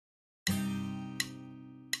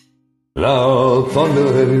Loud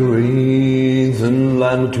thunder, heavy rains, and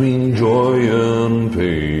land between joy and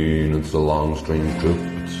pain. It's a long, strange trip,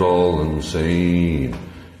 it's all insane.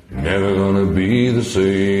 You're never gonna be the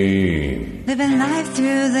same. Living life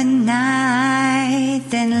through the night,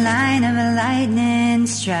 thin line of a lightning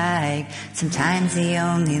strike. Sometimes the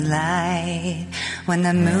only light when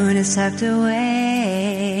the moon is tucked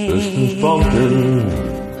away. Distance bumping,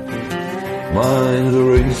 minds are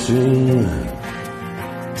racing.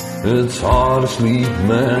 It's hard to sleep,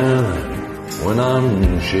 man, when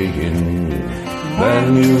I'm shaking.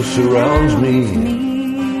 Bad news surrounds me,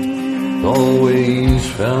 always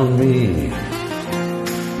found me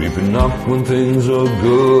creeping up when things are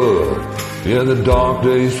good. Yeah, the dark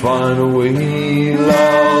days find a way.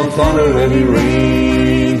 Loud thunder, heavy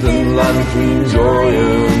rains, and line between joy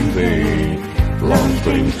and pain. Long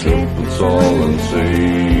strange trip, it's all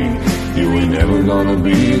insane. You ain't never gonna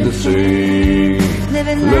be the same.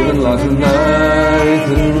 Living like a night,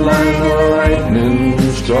 thin line of lightning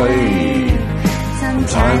strike.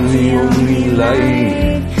 Sometimes the only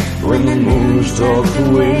light when the moon's tucked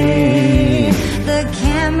away. The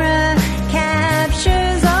camera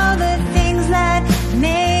captures all the things that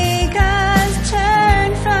make us turn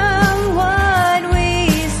from what we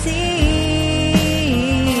see.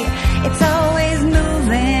 It's always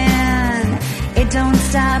moving, it don't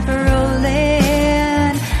stop rolling.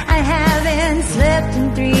 I haven't slept in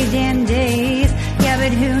 3 damn days. Yeah,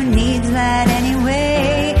 but who needs that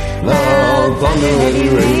anyway? Loud thunder, heavy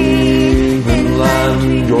rain, thin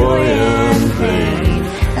line, joy and pain.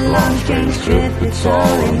 A long strange trip, It's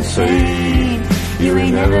all insane. You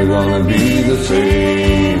ain't never gonna be the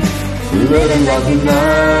same. Living like a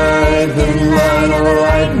night, thin line of a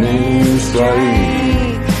lightning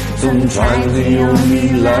strike. Sometimes the only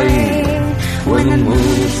light when the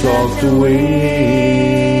moon is tucked away.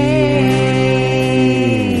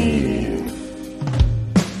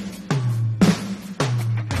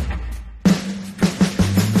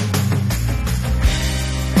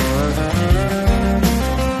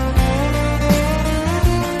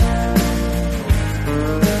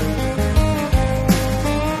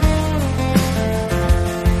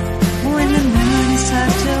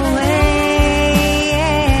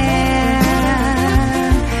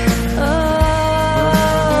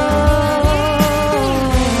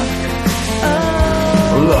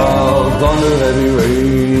 Loud thunder, heavy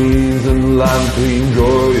rains, and line between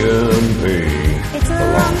joy and pain. It's a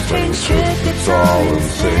long strange trip, It's all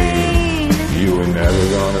insane. You ain't never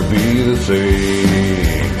gonna be the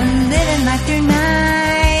same. Living life through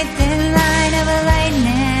night, thin line of a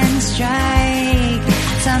lightning strike.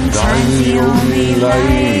 Sometimes the only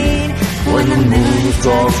light when the moon is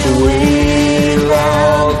tucked away.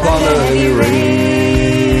 Loud thunder, heavy rain.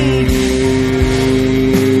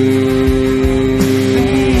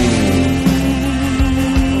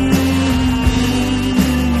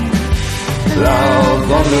 Loud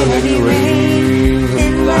thunder, heavy rain,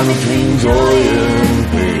 and line between joy and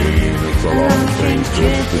pain. It's a long, strange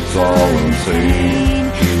trip, it's all insane.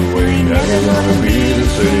 You ain't never gonna be the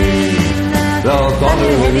same. Loud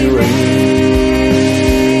thunder, heavy rain.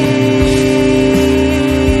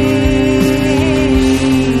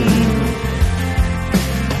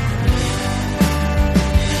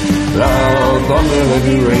 Loud thunder,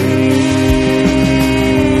 heavy rain.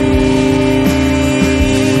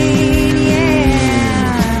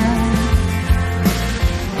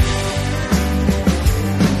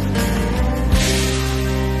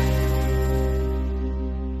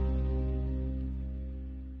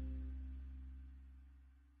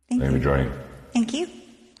 Thank you for joining. Thank you.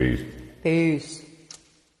 Peace. Peace.